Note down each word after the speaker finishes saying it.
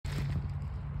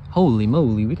Holy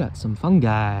moly, we got some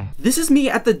fungi. This is me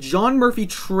at the John Murphy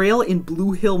Trail in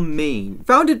Blue Hill, Maine.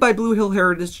 Founded by Blue Hill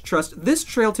Heritage Trust, this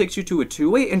trail takes you to a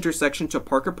two-way intersection to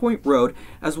Parker Point Road,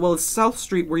 as well as South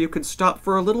Street, where you can stop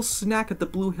for a little snack at the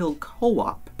Blue Hill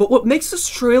Co-op. But what makes this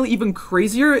trail even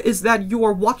crazier is that you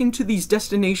are walking to these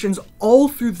destinations all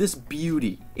through this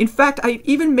beauty. In fact, I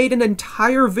even made an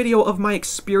entire video of my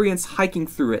experience hiking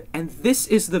through it, and this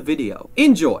is the video.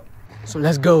 Enjoy! So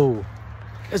let's go.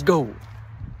 Let's go.